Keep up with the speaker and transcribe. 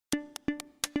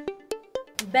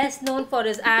Best known for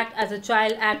his act as a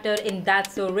child actor in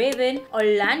That's So Raven,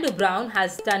 Orlando Brown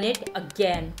has done it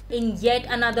again. In yet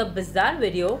another bizarre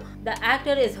video, the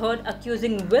actor is heard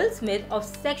accusing Will Smith of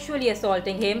sexually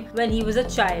assaulting him when he was a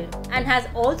child, and has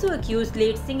also accused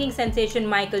late singing sensation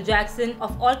Michael Jackson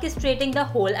of orchestrating the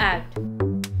whole act.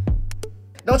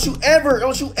 Don't you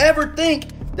ever think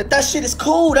that shit is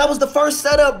cool. That was the first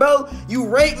setup, bro. You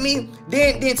raped me,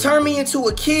 then turned me into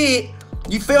a kid.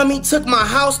 You feel me? Took my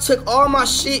house, took all my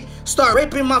shit, start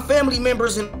raping my family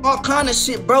members and all kind of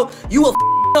shit, bro. You a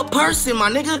up person, my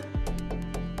nigga.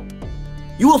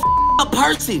 You a up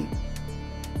person.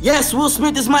 Yes, Will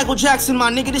Smith is Michael Jackson, my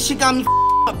nigga. This shit got me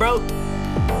up, bro.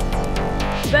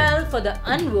 Well, for the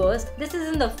unversed, this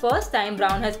isn't the first time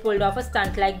Brown has pulled off a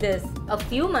stunt like this. A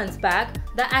few months back,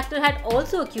 the actor had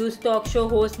also accused talk show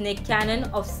host Nick Cannon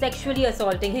of sexually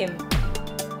assaulting him.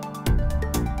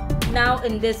 Now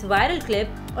in this viral clip,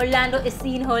 Orlando is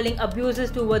seen hurling abuses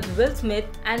towards Will Smith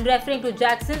and referring to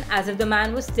Jackson as if the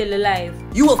man was still alive.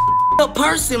 You a up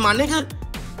person, my nigga.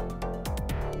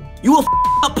 You a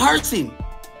up person.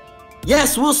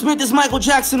 Yes, Will Smith is Michael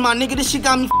Jackson, my nigga. This shit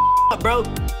got me up, bro.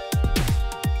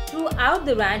 Throughout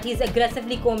the rant, he's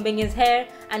aggressively combing his hair,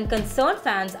 and concerned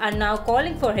fans are now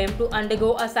calling for him to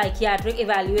undergo a psychiatric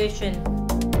evaluation.